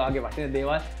කාලය ඔයාගේ වටින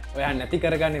දේවල් ඔයා නැති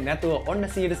කරගන්නේ නැතුව ඔන්න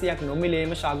 100%ක්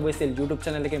නොමිලේම ශාග්වේසෙල් YouTube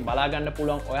channel එකෙන් බලා ගන්න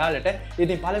පුළුවන් ඔයාලට.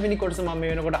 ඉතින් පළවෙනි කොටස මම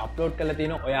මේ වෙනකොට අප්ලෝඩ් කරලා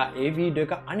තියෙනවා. ඔයා ඒ වීඩියෝ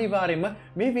එක අනිවාර්යයෙන්ම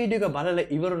මේ වීඩියෝ එක බලලා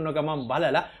ඉවරුන ගමන්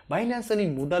බලලා Binance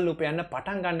වලින් මුදල් උපයන්න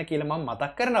පටන් ගන්න කියලා මම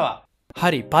මතක් කරනවා.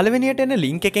 හරි. පළවෙනියට එන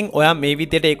ලින්ක් එකෙන් ඔයා මේ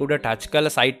විදිහට ඒක උඩ ටච්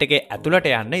කරලා සයිට් එකේ ඇතුළට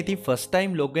යන්න. ඉතින් ෆස්ට්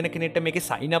ටයිම් ලොග් වෙන කෙනෙක්ට මේකේ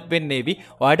sign up වෙන්න එවි.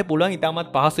 ඔයාට පුළුවන්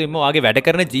ඉතාමත් පහසුවෙන්ම ඔයාගේ වැඩ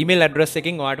කරන Gmail address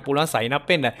එකෙන් ඔයාට පුළුවන් sign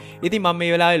up වෙන්න. ඉතින් මම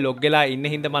මේ වෙලාවේ ලොග් වෙලා ඉන්න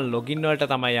හින්දා මම login වලට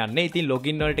තමයි යන්නේ. ඉතින්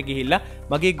login වලට ගිහිල්ලා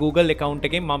මගේ Google account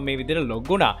එකෙන් මම මේ විදිහට log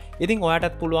වුණා. ඉතින්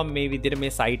ඔයාටත් පුළුවන් මේ විදිහට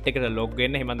මේ site එකට log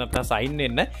වෙන්න. එහෙම නැත්නම් sign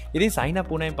වෙන්න. ඉතින් sign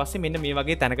up වුණායින් පස්සේ මෙන්න මේ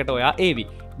වගේ තැනකට ඔයා ඒවි.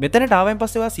 මෙතනට ආවයින්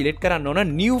පස්සේ ඔයා select කරන්න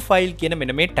ඕන new file කියන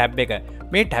මෙන්න මේ tab එක.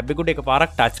 මේ tab එක උඩ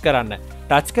එකපාරක් touch කරන්න.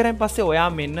 ටච් කරන් පස්සේ ඔයා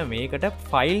මෙන්න මේකට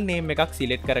ෆයිල් නේම් එකක්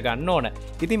සිලෙක්ට් කරගන්න ඕන.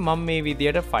 ඉතින් මම මේ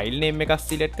විදියට ෆයිල් නේම් එකක්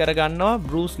සිලෙක්ට් කරගන්නවා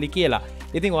බෲස්ලි කියලා.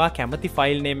 ඉතින් ඔයා කැමති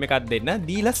ෆයිල් නේම් එකක් දෙන්න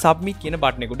දීලා සබ්මිට් කියන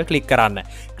බටන් එක උඩ ක්ලික් කරන්න.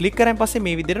 ක්ලික් කරන් පස්සේ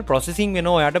මේ විදියට ප්‍රොසෙසිං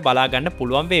වෙනවා ඔයාට බලා ගන්න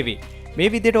පුළුවන් වේවි. මේ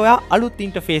විදියට ඔයා අලුත්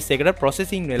ඉන්ටර්ෆේස් එකකට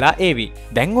ප්‍රොසෙසිං වෙලා ඒවි.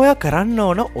 දැන් ඔයා කරන්න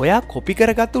ඕන ඔයා කොපි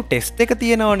කරගත්තු ටෙක්ස්ට් එක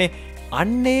තියෙනවනේ.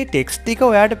 අන්නේ ටෙක්ස්ට් එක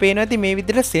ඔයාට පේනවා ඇති මේ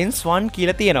විදිහට sense 1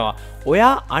 කියලා තියෙනවා.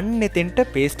 ඔයා අන්න එතෙන්ට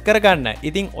paste කරගන්න.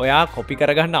 ඉතින් ඔයා copy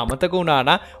කරගන්න අමතක වුණා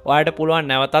නම් ඔයාට පුළුවන්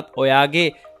නැවතත් ඔයාගේ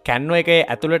Canva එකේ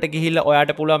ඇතුළට ගිහිල්ලා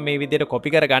ඔයාට පුළුවන් මේ විදිහට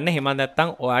copy කරගන්න. එහෙම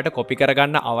නැත්නම් ඔයාට copy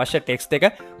කරගන්න අවශ්‍ය text එක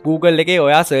Google එකේ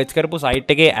ඔයා search කරපු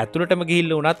site එකේ ඇතුළටම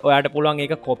ගිහිල්ලා වුණත් ඔයාට පුළුවන්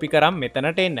ඒක copy කරන්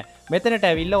මෙතනට එන්න. මෙතනට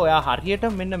ඇවිල්ලා ඔයා හරියට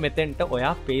මෙන්න මෙතෙන්ට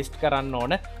ඔයා paste කරන්න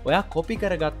ඕන. ඔයා copy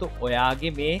කරගත්තු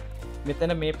ඔයාගේ මේ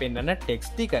මෙතන මේ පෙන්නන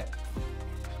ටෙක්ස්ට් ටික.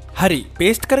 හරි.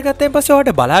 පේස්ට් කරගත්තයින් පස්සේ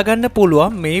ඔයාලට බලා ගන්න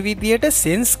පුළුවන් මේ විදියට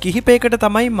සෙන්ස් කිහිපයකට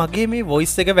තමයි මගේ මේ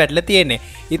වොයිස් එක වැටලා තියෙන්නේ.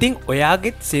 ඉතින්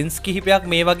ඔයාගේ සෙන්ස් කිහිපයක්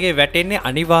මේ වගේ වැටෙන්නේ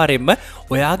අනිවාර්යයෙන්ම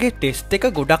ඔයාගේ ටෙස්ට්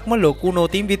එක ගොඩක්ම ලොකු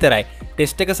නොතින් විතරයි.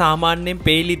 ටෙස්ට් එක සාමාන්‍යයෙන්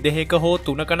පේලි 2ක හෝ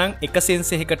 3ක නම් එක සෙන්ස්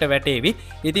එකකට වැටේවි.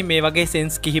 ඉතින් මේ වගේ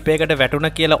සෙන්ස් කිහිපයකට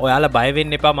වැටුණා කියලා ඔයාලා බය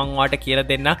වෙන්න එපා. මම ඔයාලට කියලා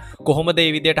දෙන්න කොහොමද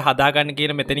මේ විදියට හදාගන්න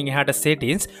කියලා මෙතනින් එහාට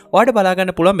settings. ඔයාලට බලා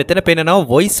ගන්න පුළුවන් මෙතන පෙන්නනවා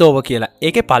voice over කියලා.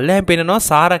 ඒකේ පල්ලෙහෙන් පෙන්නනවා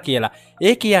සාරා කියලා.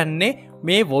 ඒ කියන්නේ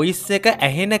මේ voice එක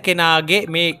ඇහෙන කෙනාගේ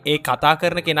මේ ඒ කතා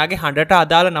කරන කෙනාගේ හඬට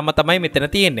අදාළ නම තමයි මෙතන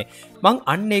තියෙන්නේ. මං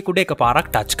අන්න ඒක උඩ එකපාරක්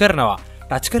ටච් කරනවා.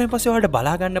 ටච් කරන් පස්සේ ඔයාලට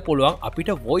බලා ගන්න පුළුවන් අපිට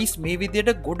voice මේ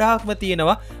විදියට ගොඩාක්ම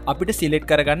තියෙනවා අපිට select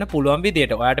කරගන්න පුළුවන්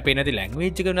විදියට. ඔයාලට පේන දේ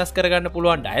language එක වෙනස් කරගන්න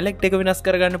පුළුවන්, dialect එක වෙනස්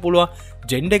කරගන්න පුළුවන්,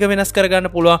 gender එක වෙනස් කරගන්න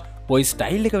පුළුවන්, voice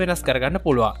style එක වෙනස් කරගන්න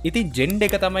පුළුවන්. ඉතින් gender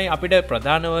එක තමයි අපිට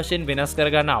ප්‍රධාන වශයෙන් වෙනස්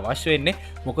කරගන්න අවශ්‍ය වෙන්නේ.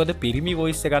 මොකද පිරිමි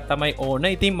voice එකක් තමයි ඕන.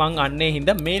 ඉතින් මං අන්නේ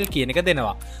හින්දා male කියන එක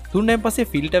දෙනවා. තුන්වෙන් පස්සේ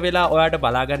filter වෙලා ඔයාලට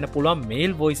බලා ගන්න පුළුවන්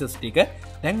male voices ටික.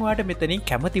 දැන් ඔයාලට මෙතනින්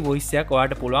කැමති voice එකක්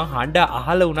ඔයාලට පුළුවන් හඬ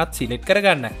අහලා වුණත් select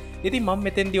කරගන්න. ඉතින් මම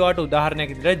මෙතෙන්දී ඔයාලට උදාහරණයක්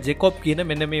විදිහට ජෙකොබ් කියන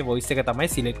මෙන්න මේ voice එක තමයි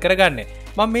select කරගන්නේ.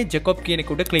 මම මේ ජෙකොබ් කියන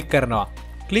එක උඩ click කරනවා.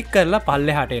 click කරලා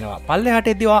පල්ලෙහාට එනවා. පල්ලෙහාට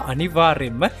එද්දී ඔයා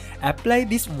අනිවාර්යයෙන්ම apply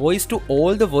this voice to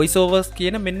all the voiceovers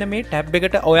කියන මෙන්න මේ tab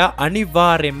එකට ඔයා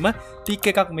අනිවාර්යයෙන්ම tick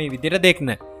එකක් මේ විදිහට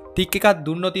දෙන්න. tick එකක්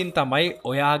දුන්නොතින් තමයි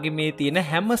ඔයාගේ මේ තියෙන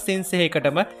හැම sense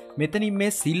එකකටම මෙතනින්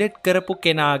මේ select කරපු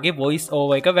කෙනාගේ voice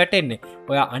over එක වැටෙන්නේ.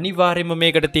 ඔයා අනිවාර්යයෙන්ම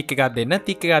මේකට tick එකක් දෙන්න.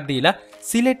 tick එකක් දීලා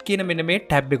select කියන මෙන්න මේ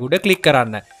tab එක උඩ click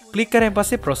කරන්න. ක්ලික් කරන්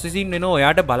පස්සේ processing වෙනවා.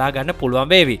 ඔයාට බලා ගන්න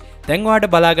පුළුවන් වේවි. දැන් ඔයාට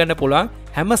බලා ගන්න පුළුවන්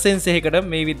හැම sense එකකටම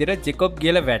මේ විදිහට ජෙකොබ්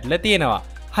කියලා වැටලා තියෙනවා.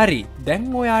 හරි. දැන්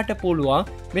ඔයාට පුළුවන්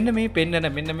මෙන්න මේ පෙන්නන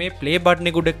මෙන්න මේ play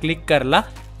button එක උඩ ක්ලික් කරලා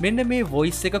මෙන්න මේ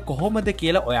voice එක කොහොමද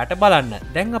කියලා ඔයාට බලන්න.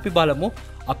 දැන් අපි බලමු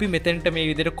අපි මෙතනට මේ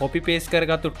විදිහට copy paste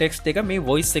කරගත්තු text එක මේ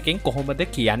voice එකෙන් කොහොමද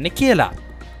කියන්නේ කියලා.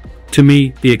 To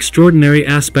me, the extraordinary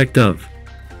aspect of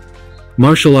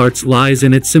martial arts lies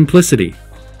in its simplicity.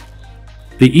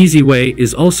 The easy way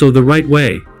is also the right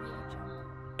way.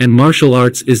 And martial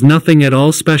arts is nothing at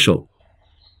all special.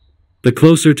 The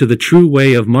closer to the true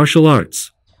way of martial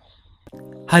arts.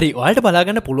 හරි ඔයාලට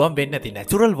බලාගන්න පුළුවන් වෙන්න ඇති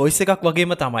natural voice එකක්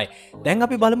වගේම තමයි. දැන්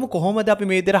අපි බලමු කොහොමද අපි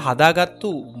මේ විදිහට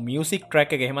හදාගත්තු මියුසික්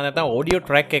ට්‍රැක් එක එහෙම නැත්නම් ඔඩියෝ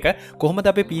ට්‍රැක් එක කොහොමද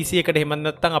අපේ PC එකට එහෙම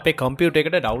නැත්නම් අපේ කම්පියුටර්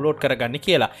එකට ඩවුන්ලෝඩ් කරගන්නේ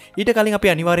කියලා. ඊට කලින්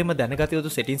අපි අනිවාර්යයෙන්ම දැනගත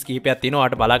යුතු settings කීපයක් තියෙනවා.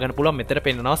 ඔයාලට බලාගන්න පුළුවන් මෙතන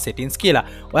පෙන්නනවා settings කියලා.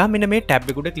 ඔයා මෙන්න මේ tab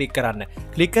එක උඩ ක්ලික් කරන්න.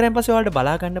 ක්ලික් කරන් පස්සේ ඔයාලට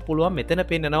බලාගන්න පුළුවන් මෙතන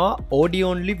පෙන්නනවා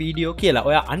audio only video කියලා.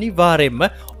 ඔයා අනිවාර්යයෙන්ම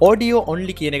audio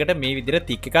only කියන එකට මේ විදිහට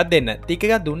ටික් එකක් දෙන්න. ටික්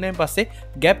එකක් දුන්නාන් පස්සේ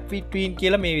gap between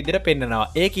කියලා මේ විදිහට පෙන්නනවා.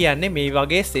 ඒ කියන්නේ මේ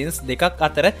වගේ සෙන්ස් දෙකක්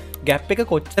අතර ගැප් එක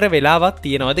කොච්චර වෙලාවක්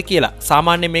තියෙනවද කියලා.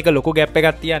 සාමාන්‍යයෙන් මේක ලොකු ගැප්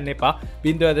එකක් තියන්න එපා.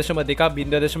 0.2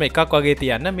 0.1 වගේ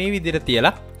තියන්න. මේ විදිහට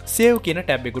තියලා save කියන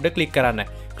tab එක උඩ ක්ලික් කරන්න.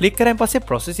 ක්ලික් කරන් පස්සේ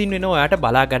processing වෙනවා ඔයාට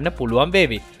බලා ගන්න පුළුවන්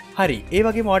වේවි. හරි ඒ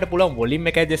වගේම ඔයාලට පුළුවන්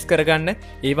volume එක adjust කරගන්න.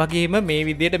 ඒ වගේම මේ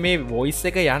විදිහට මේ voice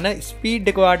එක යන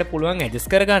speed එක ඔයාලට පුළුවන්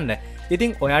adjust කරගන්න.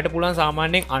 ඉතින් ඔයාට පුළුවන්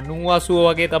සාමාන්‍යයෙන් 90 80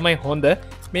 වගේ තමයි හොඳ.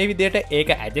 මේ විදිහට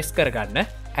ඒක adjust කරගන්න.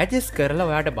 ඇජස් කරලා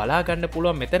ඔයාට බලාගන්න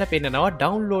පුළුවන් මෙතන පෙන්නනවා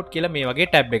ඩවුන්ලෝඩ් කියලා මේ වගේ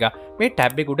ටැබ් එක. මේ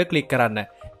ටැබ් එක උඩ ක්ලික් කරන්න.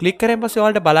 ක්ලික් කරන් පස්සේ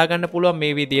ඔයාලට බලාගන්න පුළුවන්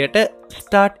මේ විදියට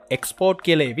start export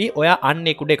කියලා එවි. ඔයා අන්න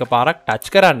ඒක උඩ එකපාරක්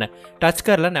ටච් කරන්න. ටච්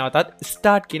කරලා නැවතත්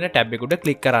start කියන ටැබ් එක උඩ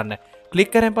ක්ලික් කරන්න. ක්ලික්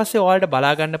කරන් පස්සේ ඔයාලට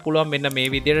බලාගන්න පුළුවන් මෙන්න මේ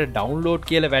විදියට ඩවුන්ලෝඩ්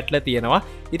කියලා වැටලා තියෙනවා.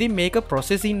 ඉතින් මේක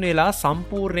processing වෙලා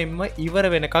සම්පූර්ණයෙන්ම ඉවර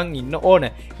වෙනකන් ඉන්න ඕන.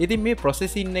 ඉතින් මේ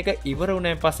processing එක ඉවර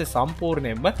වුණාන් පස්සේ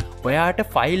සම්පූර්ණයෙන්ම ඔයාට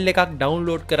ෆයිල් එකක්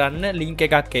ඩවුන්ලෝඩ් කරන්න link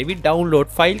එකක් එවි download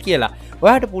file කියලා.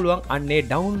 ඔයාට පුළුවන් අන්නේ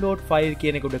download file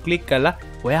කියන එක උඩ ක්ලික් කරලා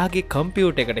ඔයාගේ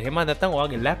කම්පියුටර් එකට එහෙම නැත්නම්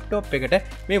ඔයාගේ ලැප්ටොප් එකට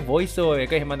මේ voice over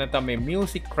එක එහෙම නැත්නම් මේ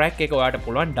music track එක ඔයාට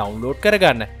පුළුවන් download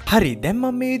කරගන්න. හරි දැන්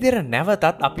මම මේ විදිහට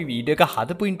නැවතත් අපි වීඩියෝ එක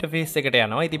හදපු interface එකට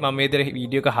යනවා. ඉතින් මම මේ විදිහට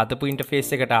වීඩියෝ එක හදපු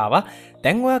interface එකට ආවා.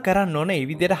 දැන් ඔයා කරන්න ඕන මේ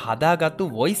විදිහට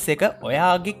හදාගත්තු voice එක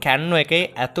ඔයාගේ Canva එකේ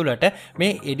ඇතුළට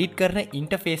මේ edit කරන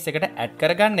interface එකට add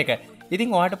කරගන්න එක.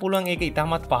 ඉතින් ඔයාට පුළුවන් ඒක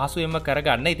ඉතාමත් පහසුවෙන්ම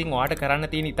කරගන්න. ඉතින් ඔයාට කරන්න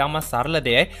තියෙන ඉතාමත් සරල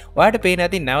දෙයයි. ඔයාට පේන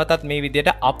ඇති නැවතත් මේ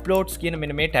විදිහට uploads කියන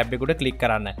මෙන්න මේ tab එක උඩ ක්ලික්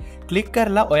කරන්න. ක්ලික්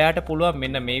කරලා ඔයාට පුළුවන්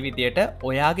මෙන්න මේ විදිහට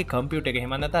ඔයාගේ කම්පියුටර් එකේ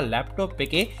එහෙම නැත්නම් ලැප්ටොප්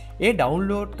එකේ ඒ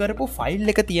ඩවුන්ලෝඩ් කරපු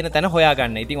ෆයිල් එක තියෙන තැන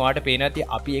හොයාගන්න. ඉතින් ඔයාට පේන ඇති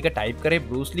අපි ඒක ටයිප් කරේ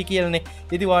Bruce Lee කියලානේ.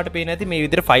 ඉතින් ඔයාට පේන ඇති මේ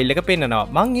විදිහට ෆයිල් එක පෙන්නනවා.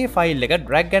 මම මේ ෆයිල් එක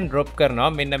drag and drop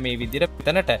කරනවා මෙන්න මේ විදිහට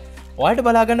මෙතනට. ඔයාට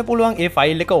බලාගන්න පුළුවන් ඒ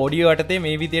ෆයිල් එක ඔඩියෝ යටතේ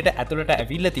මේ විදිහට ඇතුළට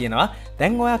ඇවිල්ලා තියෙනවා.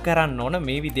 දැන් ඔයා කරන්න ඕන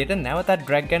මේ විදිහට නැවතත්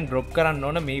drag and drop කරන්න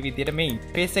ඕන මේ විදිහට මේ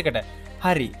interface එකට.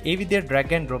 හරි ඒ විදිහට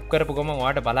drag and drop කරපු ගමන්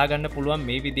ඔයාට බලාගන්න පුළුවන්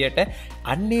මේ විදිහට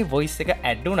අන්නේ voice එක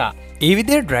add වුණා. ඒ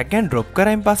විදිහට drag and drop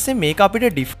කරායින් පස්සේ මේක අපිට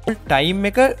default time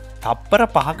එක තප්පර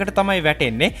 5කට තමයි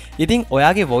වැටෙන්නේ. ඉතින්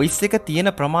ඔයාගේ voice එක තියෙන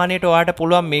ප්‍රමාණයට ඔයාට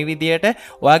පුළුවන් මේ විදිහට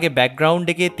ඔයාගේ background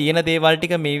එකේ තියෙන දේවල්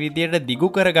ටික මේ විදිහට දිගු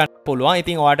කරගන්න පුළුවන්.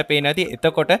 ඉතින් ඔයාට පේන ඇති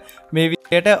එතකොට මේ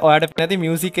විදිහට ඔයාට පේන ඇති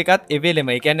music එකත්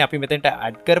එවෙලෙම. ඒ කියන්නේ අපි මෙතනට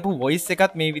add කරපු voice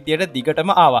එකත් මේ විදිහට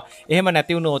දිගටම ආවා. එහෙම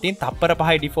නැති වුණොත් තප්පර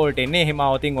 5යි default එන්නේ. එහෙම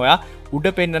આવතින් ඔයා උඩ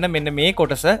පෙන්නන මෙන්න මේ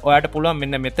කොටස ඔයාට පුළුවන්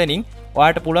මෙන්න මෙතනින්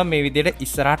ඔයාට පුළුවන් මේ විදිහට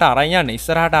ඉස්සරහට අරන් යන්න.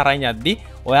 ඉස්සරහට අරන් යද්දි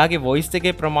ඔයාගේ voice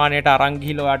එකේ ප්‍රමාණයට අරන්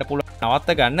ගිහිල්ලා ඔයාට පුළුවන්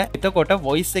නවත්ත ගන්න. එතකොට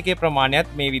voice එකේ ප්‍රමාණයත්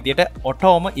මේ විදිහට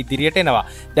ඔටෝම ඉදිරියට එනවා.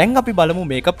 දැන් අපි බලමු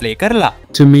මේක play කරලා.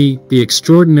 To me, the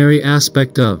extraordinary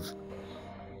aspect of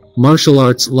martial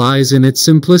arts lies in its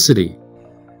simplicity.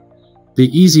 The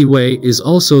easy way is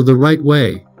also the right way.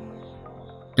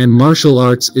 And martial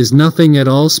arts is nothing at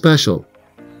all special.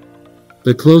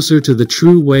 The closer to the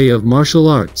true way of martial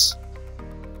arts,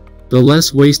 the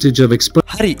less wastage of expression.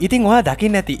 හරි ඉතින් ඔයා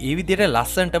දකින්න ඇති ඒ විදිහට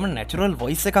ලස්සනටම natural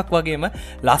voice එකක් වගේම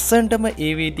ලස්සනටම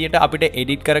ඒ විදිහට අපිට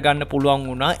edit කරගන්න පුළුවන්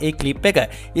වුණා ඒ clip එක.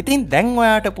 ඉතින් දැන්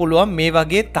ඔයාට පුළුවන් මේ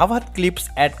වගේ තවත් clips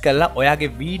add කරලා ඔයාගේ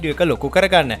වීඩියෝ එක ලොකු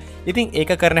කරගන්න. ඉතින්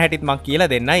ඒක කරන හැටිත් මම කියලා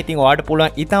දෙන්නම්. ඉතින් ඔයාට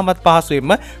පුළුවන් ඉතාමත්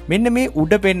පහසුවෙන්ම මෙන්න මේ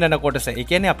උඩ පෙන්නන කොටස. ඒ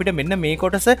කියන්නේ අපිට මෙන්න මේ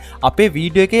කොටස අපේ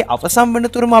වීඩියෝ එකේ අවසන්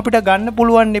වෙනතුරුම අපිට ගන්න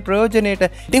පුළුවන් නේ ප්‍රයෝජනෙට.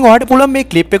 ඉතින් ඔයාට පුළුවන් මේ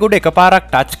clip එක උඩ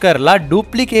එකපාරක් touch කරලා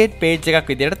duplicate page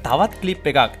එකක් විදිහට තවත්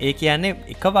clip එකක්. ඒ කියන්නේ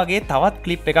එක වගේ තවත්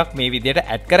ක්ලිප් එකක් මේ විදිහට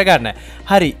ඇඩ් කරගන්න.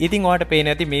 හරි ඉතින් ඔයාට පේන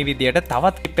ඇති මේ විදිහට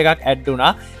තවත් ක්ලිප් එකක් ඇඩ්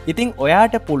වුණා. ඉතින්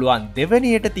ඔයාට පුළුවන්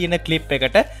දෙවෙනියට තියෙන ක්ලිප්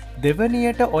එකට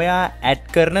දෙවෙනියට ඔයා ඇඩ්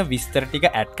කරන විස්තර ටික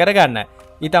ඇඩ් කරගන්න.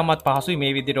 ඉතාමත් පහසුයි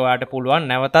මේ විදිහට ඔයාට පුළුවන්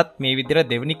නැවතත් මේ විදිහට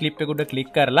දෙවෙනි ක්ලිප් එක උඩ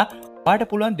ක්ලික් කරලා වාට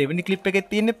පුළුවන් දෙවනි ක්ලිප් එකේ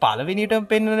තියෙන්නේ පළවෙනියටම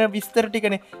පෙන්වන විස්තර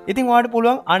ටිකනේ. ඉතින් ඔයාලට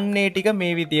පුළුවන් අන්න ඒ ටික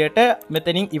මේ විදියට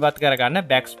මෙතනින් ඉවත් කරගන්න.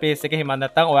 බෑක් ස්පේස් එකේ හිම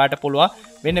නැත්නම් ඔයාලට පුළුවන්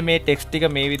මෙන්න මේ ටෙක්ස්ට් ටික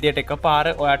මේ විදියට එකපාර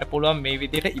ඔයාලට පුළුවන් මේ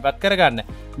විදියට ඉවත් කරගන්න.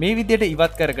 මේ විදියට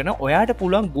ඉවත් කරගෙන ඔයාලට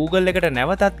පුළුවන් Google එකට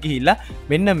නැවතත් ගිහිල්ලා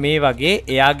මෙන්න මේ වගේ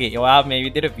එයාගේ ඔයා මේ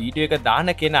විදියට වීඩියෝ එක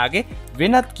දාන කෙනාගේ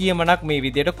වෙනත් කියමනක් මේ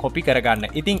විදියට කොපි කරගන්න.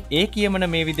 ඉතින් ඒ කියමන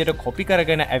මේ විදියට කොපි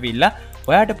කරගෙන ඇවිල්ලා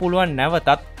ඔයාලට පුළුවන්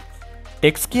නැවතත්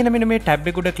ටෙක්ස් කියන මෙන්න මේ ටැබ්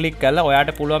එකට ක්ලික් කරලා ඔයාට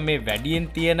පුළුවන් මේ වැඩියෙන්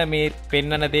තියෙන මේ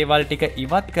පෙන්වන දේවල් ටික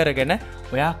ඉවත් කරගෙන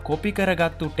ඔයා කොපි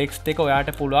කරගත්තු ටෙක්ස්ට් එක ඔයාට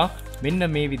පුළුවන් මෙන්න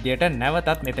මේ විදියට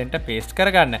නැවතත් මෙතෙන්ට පේස්ට්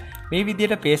කරගන්න. මේ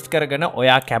විදියට පේස්ට් කරගෙන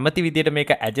ඔයා කැමති විදියට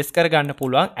මේක ඇඩ්ජස්ට් කරගන්න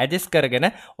පුළුවන්. ඇඩ්ජස්ට් කරගෙන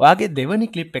ඔයාගේ දෙවෙනි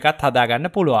ක්ලිප් එකත් හදාගන්න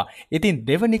පුළුවන්. ඉතින්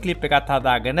දෙවෙනි ක්ලිප් එකත්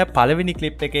හදාගෙන පළවෙනි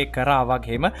ක්ලිප් එකේ කරා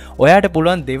වගේම ඔයාට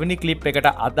පුළුවන් දෙවෙනි ක්ලිප් එකට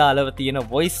අදාළව තියෙන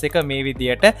වොයිස් එක මේ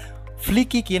විදියට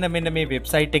ෆ්ලිකි කියන මෙන්න මේ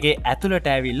වෙබ්සයිට් එකේ ඇතුළට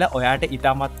ඇවිල්ලා ඔයාට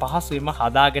ඉතාමත් පහසුවෙන්ම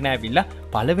හදාගෙන ඇවිල්ලා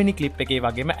පළවෙනි ක්ලිප් එකේ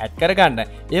වගේම ඇඩ් කරගන්න.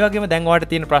 ඒ වගේම දැන් ඔයාලට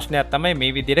තියෙන ප්‍රශ්නයක් තමයි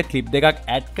මේ විදිහට ක්ලිප් දෙකක්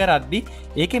ඇඩ් කරද්දි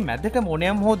ඒකේ මැදට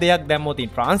මොනියම් හෝ දෙයක් දැම්මොත්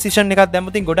ට්‍රාන්සිෂන් එකක්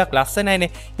දැම්මොත් ගොඩක්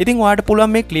ලස්සනයිනේ. ඉතින් ඔයාලට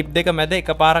පුළුවන් මේ ක්ලිප් දෙක මැද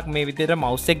එකපාරක් මේ විදිහට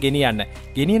මවුස් එක ගෙනියන්න.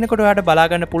 ගෙනියනකොට ඔයාලට බලා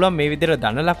ගන්න පුළුවන් මේ විදිහට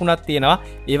ධන ලකුණක් තියෙනවා.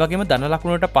 ඒ වගේම ධන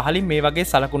ලකුණට පහලින් මේ වගේ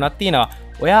සලකුණක් තියෙනවා.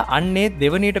 ඔයා අන්නේ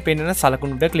දෙවනියට පෙන්වන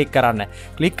සලකුණට ක්ලික් කරන්න.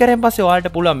 ක්ලික් කරන් පස්සේ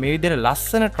ඔයාලට පුළුවන් මේ විදිහට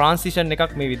ලස්සන ට්‍රාන්සිෂන්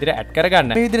එකක් මේ විදිහට ඇඩ්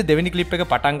කරගන්න. මේ විදිහට දෙවෙනි ක්ලිප් එක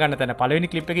පටන් ගන්න තැන පළවෙනි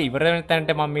ක්ලිප් එක ඉවර වෙන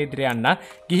තැනට මම මේ විදිහට යන්න.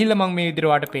 ගිහිල්ලා මම මේ විදිහට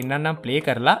ඔයාලට පෙන්වන්නම් ප්ලේ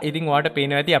කරලා. ඉතින් ඔයාලට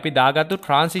පේනවා ඇති අපි දාගත්තු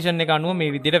ට්‍රාන්සිෂන් එක අනුව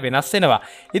මේ විදිහට වෙනස් වෙනවා.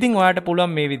 ඉතින් ඔයාලට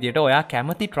පුළුවන් මේ විදිහට ඔයා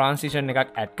කැමති ට්‍රාන්සිෂන්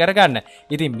එකක් ඇඩ් කරගන්න.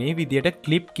 ඉතින් මේ විදිහට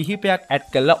ක්ලිප් කිහිපයක් ඇඩ්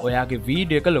කරලා ඔයාගේ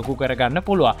වීඩියෝ එක ලොකු කරගන්න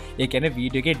පුළුවන්. ඒ කියන්නේ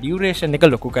වීඩියෝ එකේ ඩියුරේෂන් එක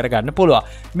ලොකු කරගන්න පුළුවන්.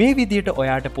 මේ විදිහට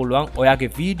ඔයාට පුළුවන් ඔයාගේ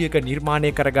වීඩියෝ එක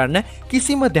නිර්මාණය කරගන්න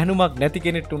කිසිම දැනුමක් නැති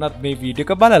කෙනෙක්ට උනත් මේ වීඩියෝ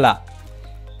එක බලලා.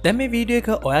 දැන් මේ වීඩියෝ එක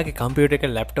ඔයාගේ කම්පියුටර් එක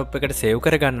ලැප්ටොප් එකට සේව්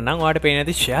කරගන්න නම් ඔයාලට පේන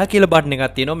ඇති ෂෙයා කියලා බටන්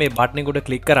එකක් තියෙනවා. මේ බටන් එක උඩ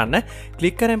ක්ලික් කරන්න.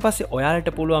 ක්ලික් කරන් පස්සේ ඔයාලට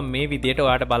පුළුවන් මේ විදිහට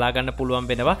ඔයාලට බලා ගන්න පුළුවන්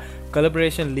වෙනවා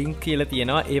කොලැබොරේෂන් ලින්ක් කියලා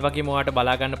තියෙනවා. ඒ වගේම ඔයාලට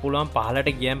බලා ගන්න පුළුවන් පහලට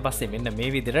ගියන් පස්සේ මෙන්න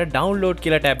මේ විදිහට ඩවුන්ලෝඩ්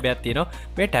කියලා ටැබ් එකක් තියෙනවා.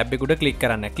 මේ ටැබ් එක උඩ ක්ලික්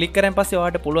කරන්න. ක්ලික් කරන් පස්සේ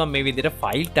ඔයාලට පුළුවන් මේ විදිහට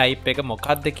ෆයිල් ටයිප් එක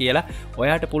මොකක්ද කියලා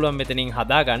ඔයාලට පුළුවන් මෙතනින්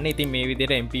හදාගන්න. ඉතින් මේ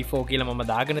විදිහට MP4 කියලා මම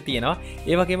දාගෙන තියෙනවා.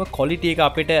 ඒ වගේම quality එක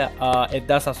අපිට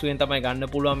 1080 න් තමයි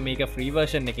ගන්න පුළුවන් මේක free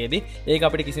version එකේදී. ඒක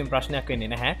අපිට කිසිම ප්‍රශ්නයක්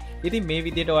වෙන්නේ නැහැ. ඉතින් මේ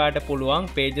විදිහට ඔයාලට පුළුවන්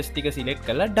pages ටික select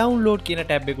කරලා download කියන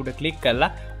tab එක උඩ click කරලා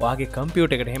ඔයාගේ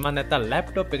computer එකට එහෙම නැත්නම්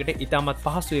laptop එකට ඉතාමත්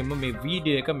පහසුවෙන්ම මේ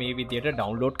වීඩියෝ එක මේ විදිහට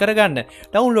download කරගන්න.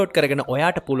 download කරගෙන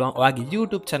ඔයාට පුළුවන් ඔයාගේ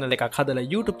YouTube channel එකක් හදලා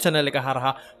YouTube channel එක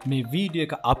හරහා මේ වීඩියෝ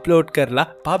එක upload කරලා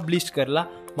publish කරලා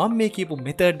මම මේ කියපු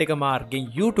මෙතඩ් එක මාර්ගෙන්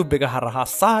YouTube එක හරහා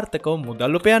සාර්ථකව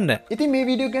මුදල් උපයන්න. ඉතින් මේ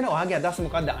වීඩියෝ ගැන ඔයාගේ අදහස්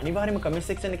මොකක්ද? අනිවාර්යයෙන්ම comment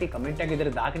section එකේ comment එකක් විතර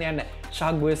දාගෙන යන්න.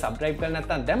 ශාක් බෝය subscribe කරලා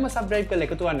නැත්නම් දැම්ම subscribe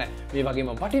කරලා එකතු වෙන්න. මේ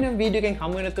වගේම වටිනා වීඩියෝ එකෙන්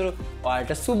හමු වෙනතුරු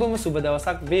ඔයාලට සුබම සුබ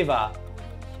දවසක් වේවා.